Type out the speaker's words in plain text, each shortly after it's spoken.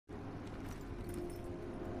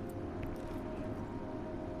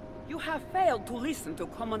have failed to listen to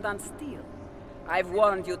Commandant Steele. I've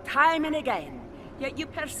warned you time and again, yet you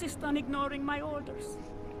persist on ignoring my orders.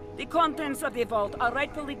 The contents of the vault are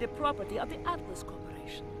rightfully the property of the Atlas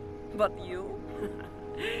Corporation. But you?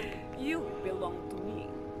 You belong to me.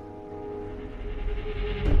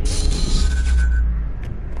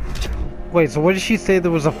 Wait, so what did she say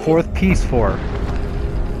there was a fourth piece for?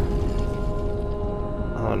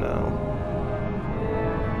 Oh no.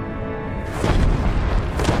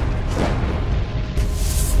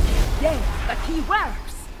 Yes, the key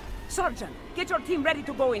works! Sergeant, get your team ready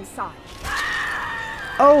to go inside.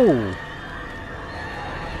 Oh!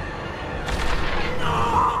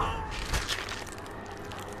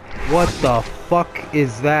 What the fuck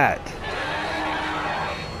is that?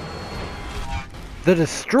 The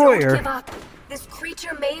Destroyer? Don't give up. This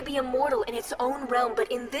creature may be immortal in its own realm,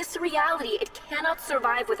 but in this reality, it cannot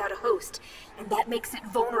survive without a host, and that makes it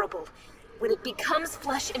vulnerable. When it becomes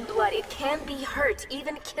flesh and blood, it can be hurt,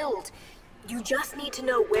 even killed. You just need to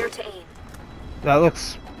know where to aim. That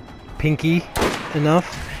looks pinky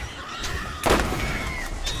enough.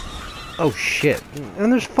 Oh shit.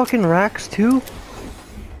 And there's fucking racks too?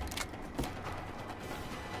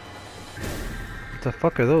 What the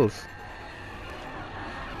fuck are those?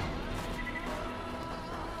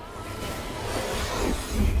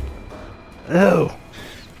 Oh.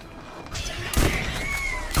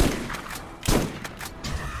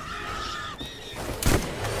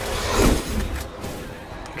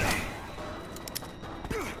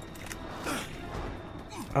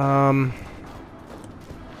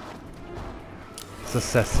 Let's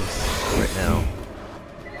assess this right now.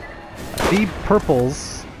 The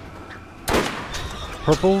purples,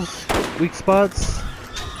 weak spots.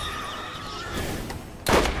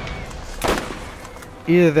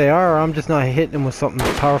 Either they are, or I'm just not hitting them with something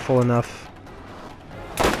powerful enough.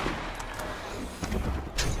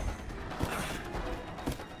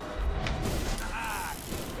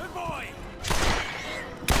 Good boy.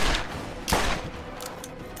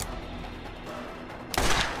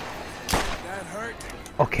 That hurt.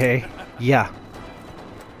 Okay, yeah.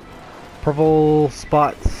 Purple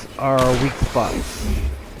spots are weak spots.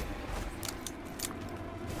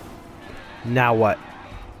 Now what?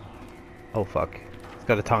 Oh fuck. It's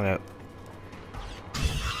got a tongue out.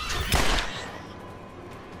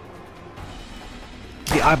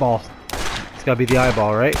 The eyeball. It's gotta be the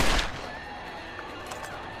eyeball, right?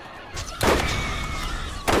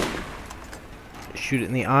 Shoot it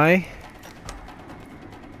in the eye.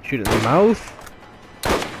 Shoot it in the mouth.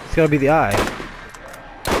 It's gotta be the eye.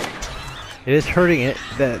 It is hurting it.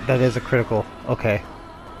 That is a critical. Okay.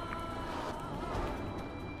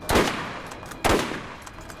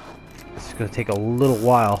 It's gonna take a little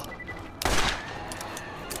while.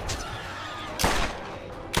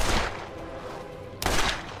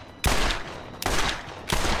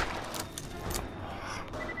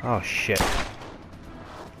 Oh shit.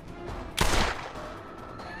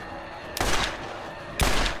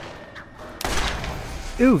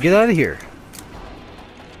 Ooh, get out of here.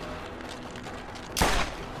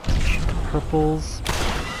 Shoot the purples.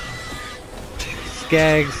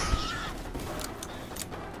 Skags.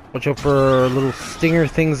 Watch out for little stinger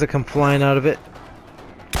things that come flying out of it.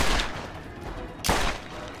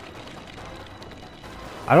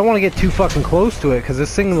 I don't want to get too fucking close to it because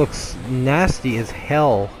this thing looks nasty as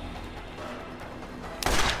hell.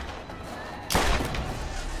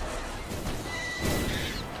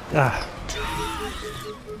 Ah.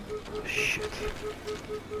 Shit.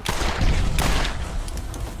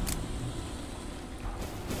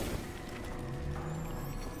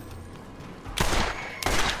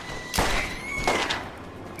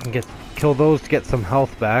 And kill those to get some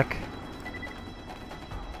health back.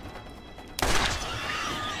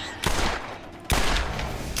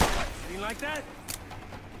 Like that?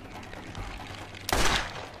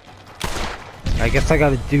 I guess I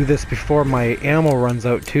gotta do this before my ammo runs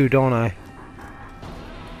out too, don't I?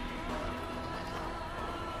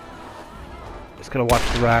 Just gotta watch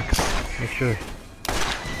the racks. Make sure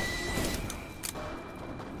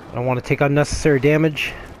I don't want to take unnecessary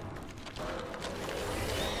damage.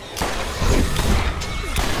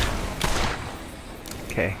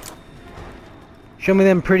 Okay. Show me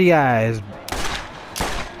them pretty eyes.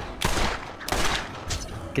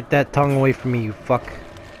 Get that tongue away from me, you fuck.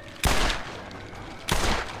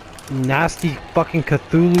 Nasty fucking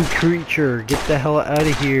Cthulhu creature. Get the hell out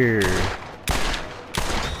of here.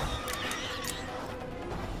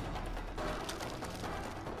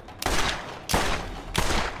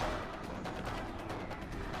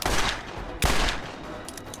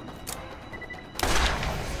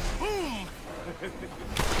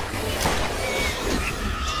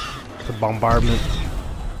 The bombardment.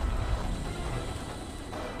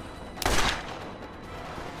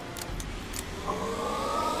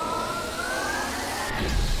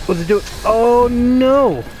 What's it doing? Oh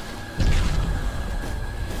no!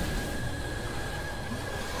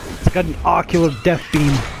 It's got an ocular death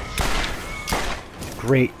beam.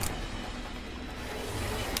 Great.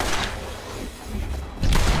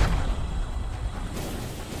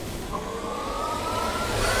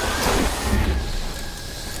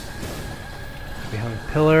 Behind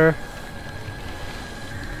the pillar.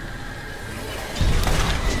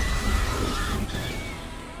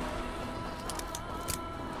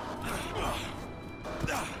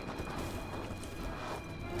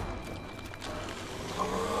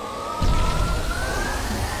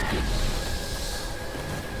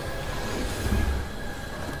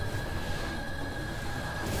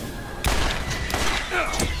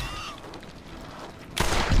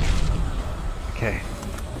 Okay.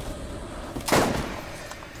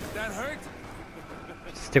 That hurt?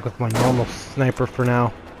 Stick with my normal sniper for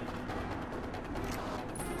now.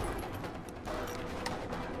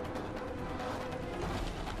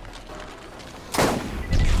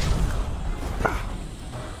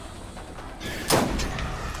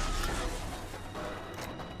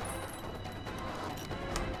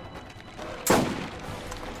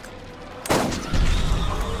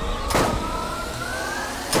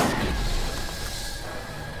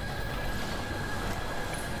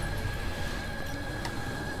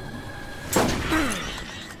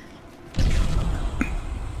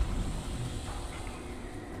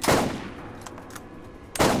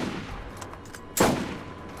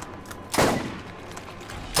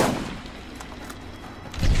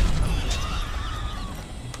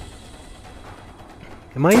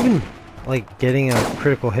 Am I even, like, getting a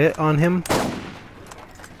critical hit on him?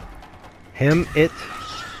 It?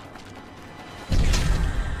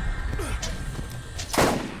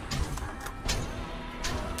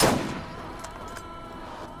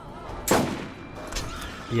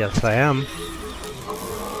 Yes, I am.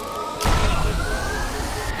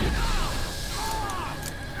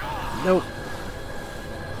 Nope.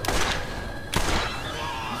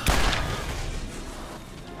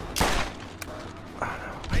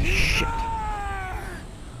 Shit.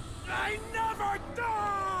 I never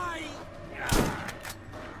die!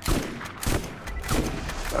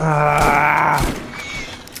 Ah.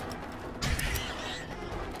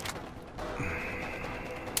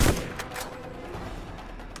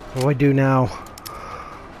 What do I do now?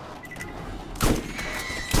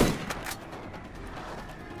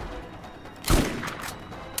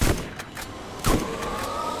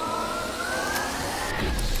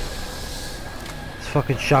 This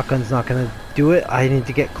fucking shotgun's not gonna do it. I need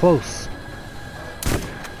to get close.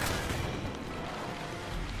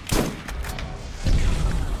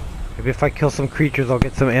 Maybe if I kill some creatures, I'll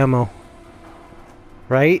get some ammo.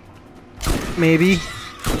 Right? Maybe.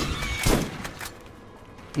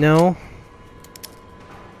 No.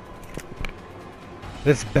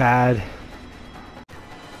 This is bad.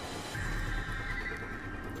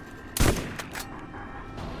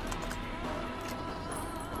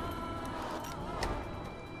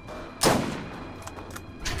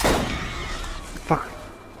 Fuck.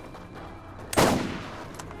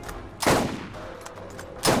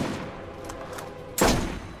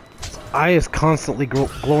 His eye is constantly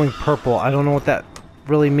glowing purple. I don't know what that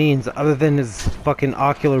really means other than his fucking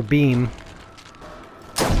ocular beam.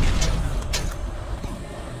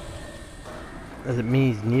 Does it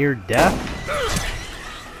mean he's near death?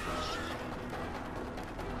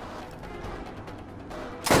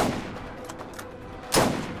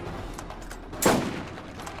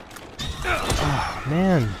 Oh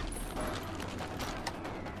man.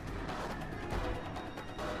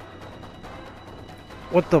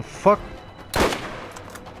 What the fuck?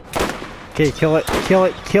 Okay, kill it, kill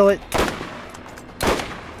it, kill it.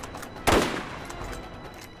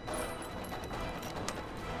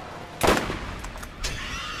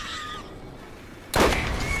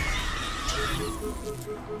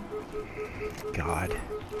 God.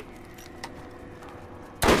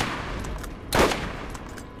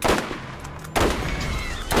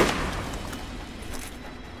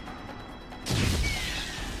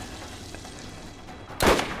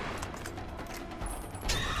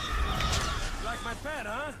 Like my pet,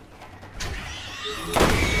 huh?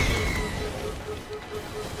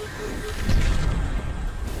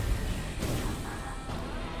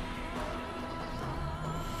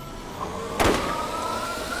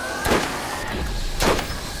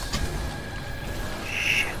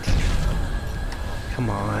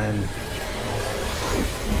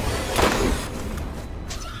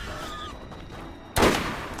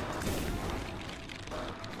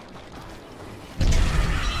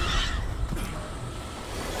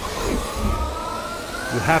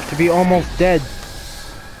 have to be almost dead,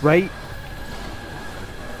 right?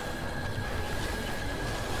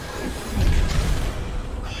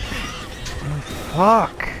 Oh,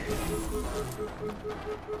 fuck.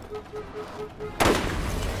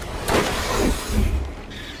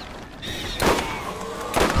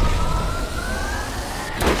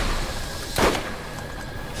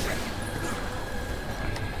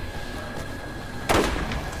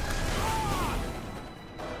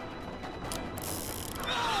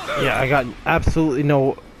 Yeah, I got absolutely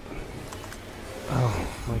no... Oh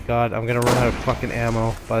my god, I'm gonna run out of fucking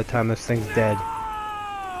ammo by the time this thing's dead.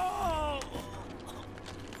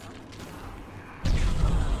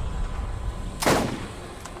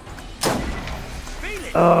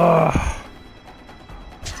 Ugh.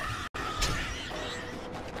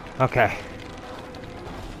 Okay.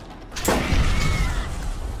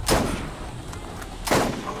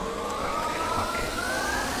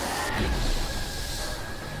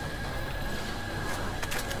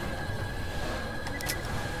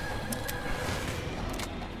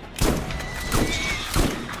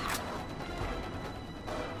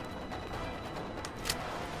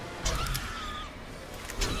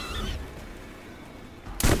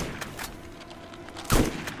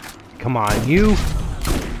 Come on, you.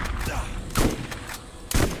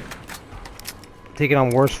 Taking on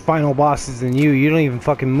worse final bosses than you. You don't even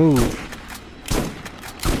fucking move.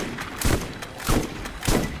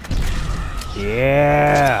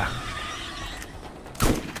 Yeah.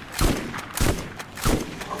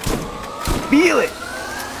 Feel it.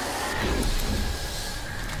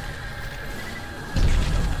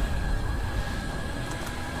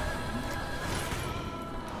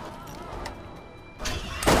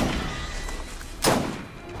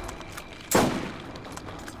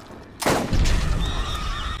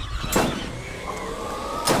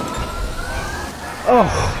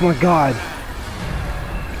 Oh my god.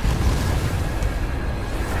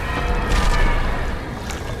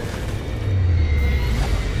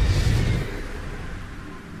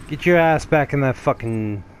 Get your ass back in that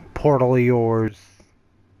fucking portal of yours,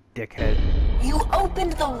 dickhead. You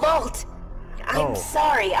opened the vault! I'm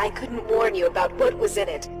sorry I couldn't warn you about what was in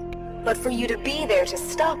it. But for you to be there to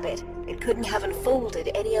stop it, it couldn't have unfolded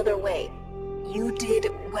any other way. You did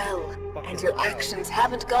well, and your actions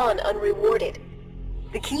haven't gone unrewarded.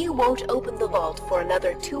 The key won't open the vault for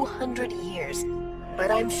another 200 years,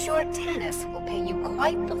 but I'm sure Tanis will pay you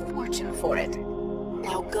quite the fortune for it.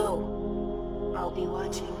 Now go. I'll be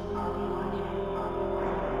watching.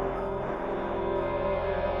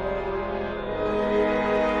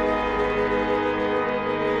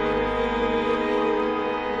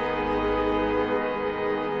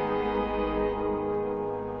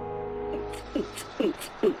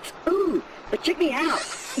 Ooh, but check me out.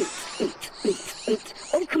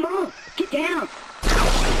 Oh, come on, get down.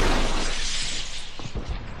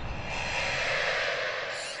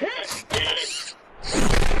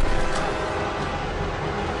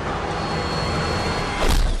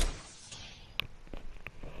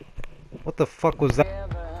 What the fuck was that?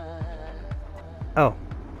 Oh,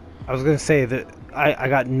 I was gonna say that I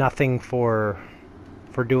got nothing for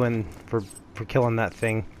killing that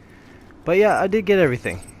thing, but yeah, I did get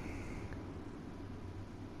everything.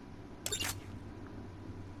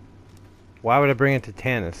 Why would I bring it to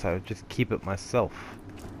Tanis? I would just keep it myself,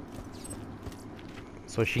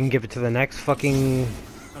 so she can give it to the next fucking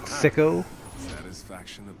sicko.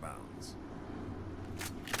 Satisfaction abounds.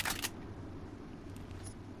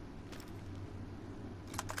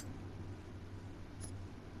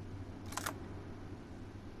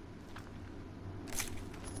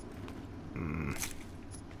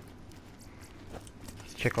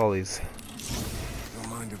 Let's check all these. Don't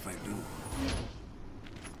mind if I do.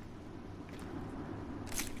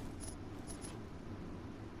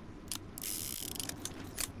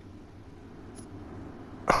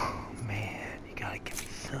 Oh man, you gotta give me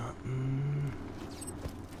something.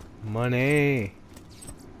 Money.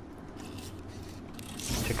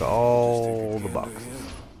 Check all the boxes.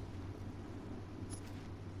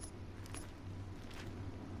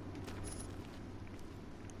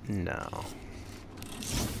 No.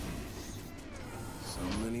 So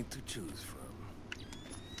many to choose from.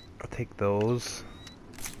 I'll take those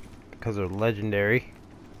because they're legendary.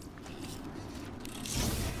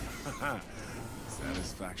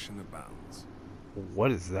 Satisfaction abounds.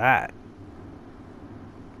 What is that?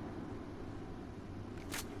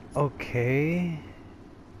 Okay.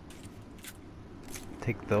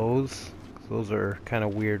 Take those. Those are kind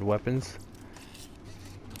of weird weapons.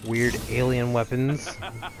 Weird alien weapons.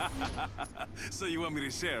 So you want me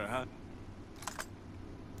to share, huh?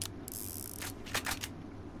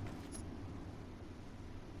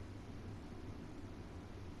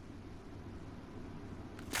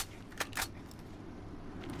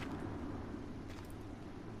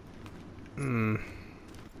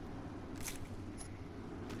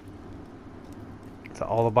 To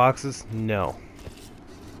all the boxes? No.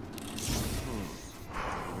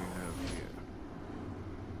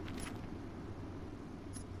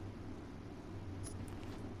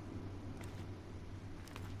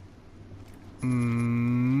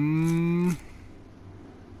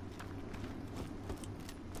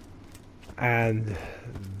 And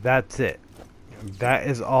that's it. That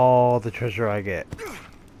is all the treasure I get.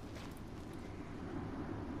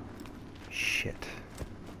 Shit.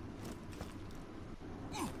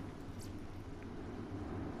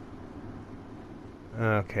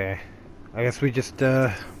 Okay. I guess we just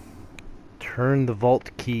turn the vault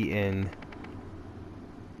key in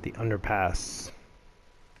the underpass.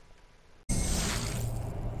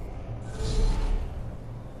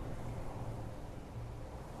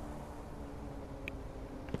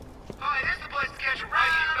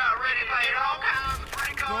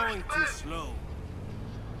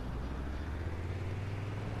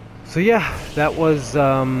 So yeah, that was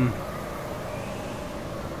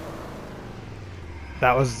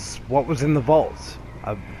what was in the vault.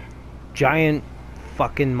 A giant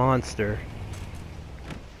fucking monster.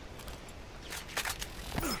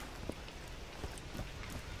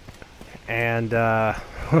 And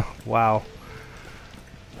wow.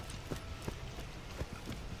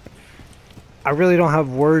 I really don't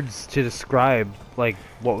have words to describe like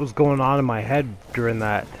what was going on in my head during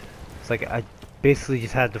that. It's like I basically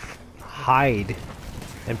just had to hide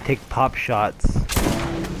and take pop shots.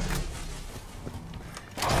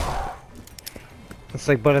 It's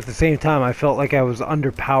like, but at the same time, I felt like I was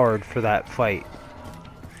underpowered for that fight.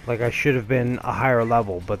 Like I should have been a higher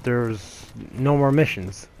level, but there's no more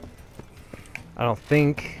missions. I don't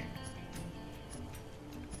think.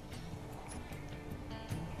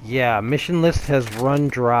 Yeah, mission list has run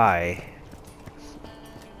dry.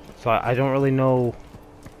 So I don't really know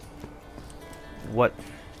what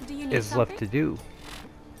is left to do.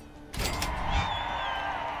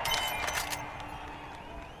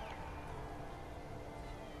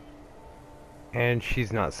 And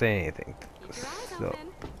she's not saying anything. So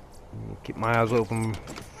keep my eyes open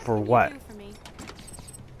for what?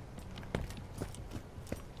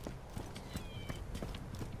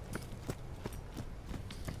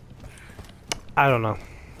 I don't know.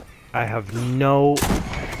 I have no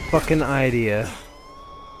fucking idea.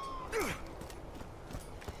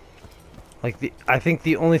 Like I think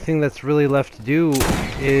the only thing that's really left to do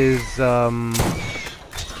is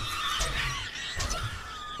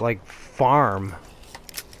like farm,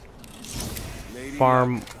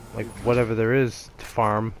 like whatever there is to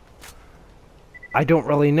farm. I don't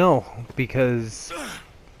really know because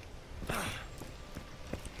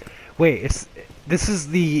wait, this is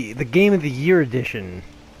the Game of the Year edition.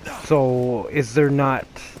 So is there not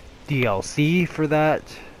DLC for that?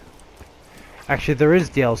 Actually, there is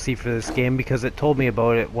DLC for this game because it told me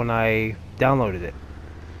about it when I downloaded it.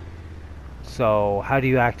 So how do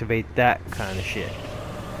you activate that kind of shit?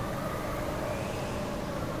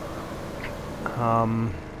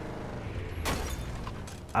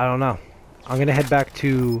 I don't know. I'm gonna head back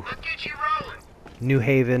to New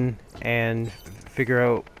Haven and figure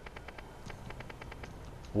out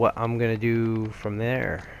what I'm gonna do from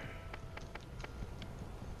there.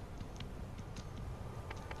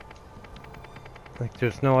 Like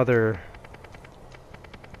there's no other.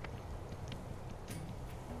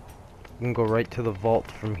 We can go right to the vault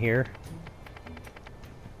from here.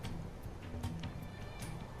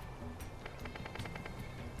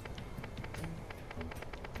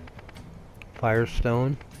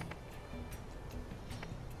 Firestone.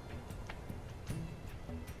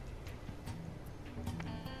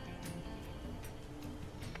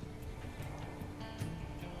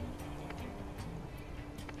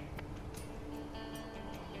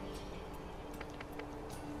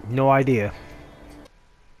 No idea.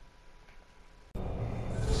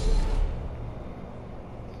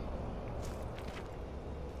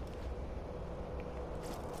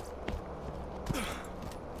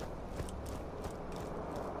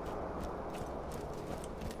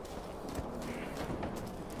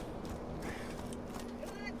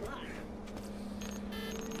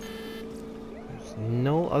 There's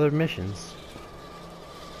no other missions.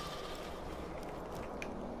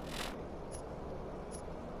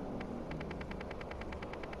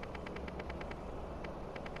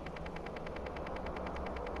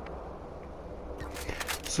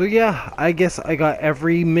 So yeah, I guess I got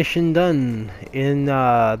every mission done in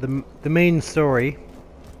the main story.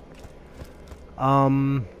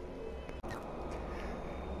 I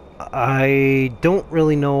don't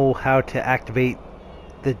really know how to activate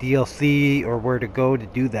the DLC or where to go to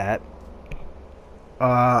do that.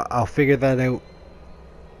 I'll figure that out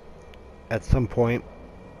at some point.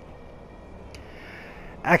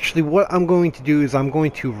 Actually, what I'm going to do is I'm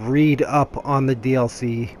going to read up on the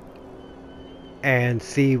DLC and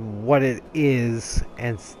see what it is,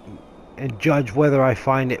 and judge whether I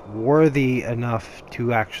find it worthy enough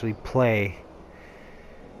to actually play.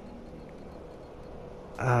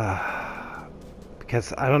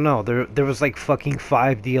 Because I don't know, there was like fucking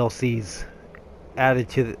 5 DLCs added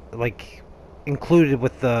to like included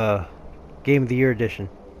with the Game of the Year edition,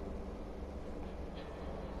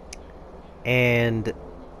 and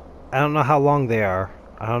I don't know how long they are.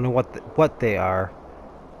 I don't know what they are.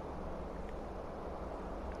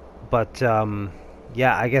 But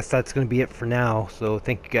yeah, I guess that's going to be it for now. So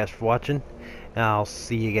thank you guys for watching, and I'll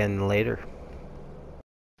see you again later.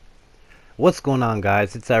 What's going on,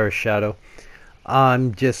 guys? It's Irish Shadow.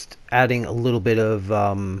 I'm just adding a little bit of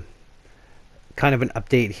kind of an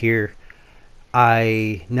update here.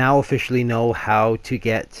 I now officially know how to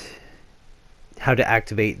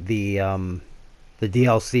activate the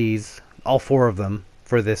DLCs, all 4 of them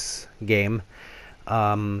for this game.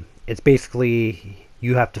 It's basically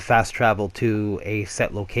you have to fast travel to a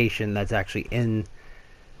set location that's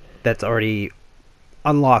already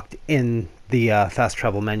unlocked in the fast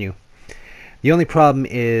travel menu. The only problem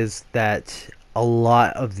is that a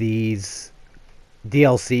lot of these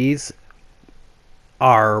DLCs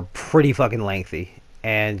are pretty fucking lengthy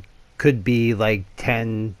and could be like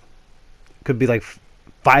 5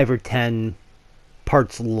 or 10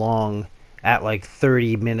 parts long at like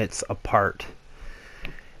 30 minutes apart.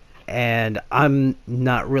 And I'm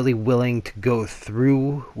not really willing to go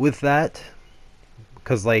through with that,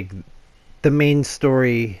 because like the main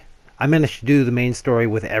story, I managed to do the main story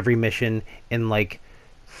with every mission in like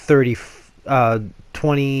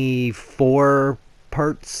 24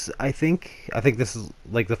 parts, I think this is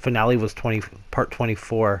like the finale was part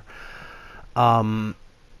 24.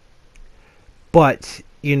 But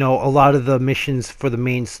you know, a lot of the missions for the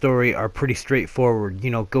main story are pretty straightforward.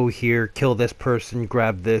 You know, go here, kill this person,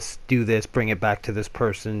 grab this, do this, bring it back to this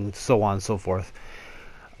person, so on and so forth.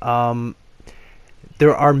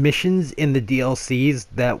 There are missions in the DLCs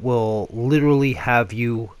that will literally have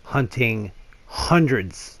you hunting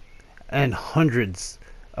hundreds and hundreds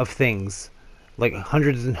of things, like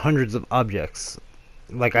hundreds and hundreds of objects.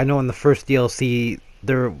 Like, I know in the first DLC,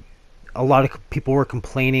 a lot of people were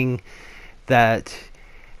complaining that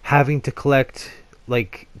having to collect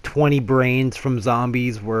like 20 brains from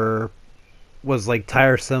zombies was like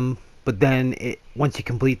tiresome. But then once you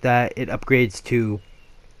complete that, it upgrades to,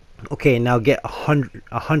 okay, now get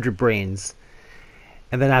 100 brains.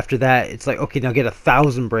 And then after that, it's like, okay, now get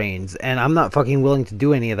 1,000 brains. And I'm not fucking willing to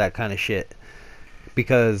do any of that kind of shit,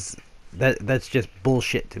 because that's just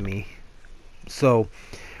bullshit to me. So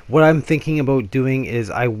what I'm thinking about doing is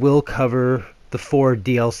I will cover the 4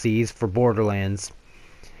 DLCs for Borderlands,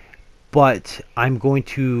 but I'm going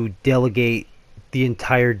to delegate the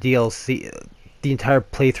entire DLC, the entire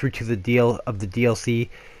playthrough to the DLC,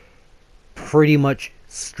 pretty much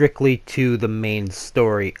strictly to the main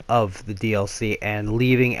story of the DLC, and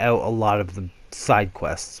leaving out a lot of the side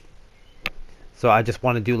quests. So I just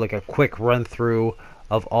want to do like a quick run through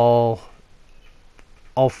of all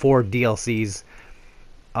 4 DLCs,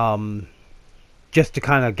 just to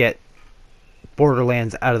kind of get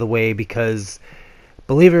Borderlands out of the way, because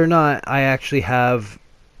believe it or not, I actually have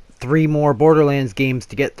 3 more Borderlands games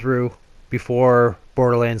to get through before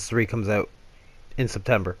Borderlands 3 comes out in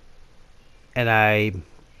September. And I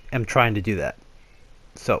am trying to do that.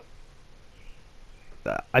 So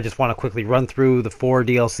I just want to quickly run through the 4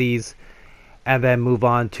 DLCs and then move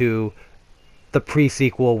on to the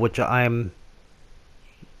pre-sequel, which I'm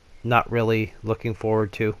not really looking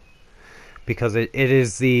forward to, because it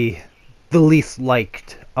is the least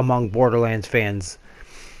liked among Borderlands fans,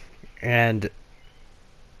 and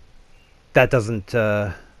that doesn't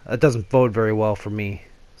bode very well for me.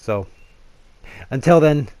 So until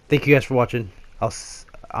then, thank you guys for watching.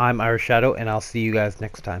 I'm Irish Shadow, and I'll see you guys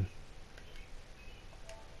next time.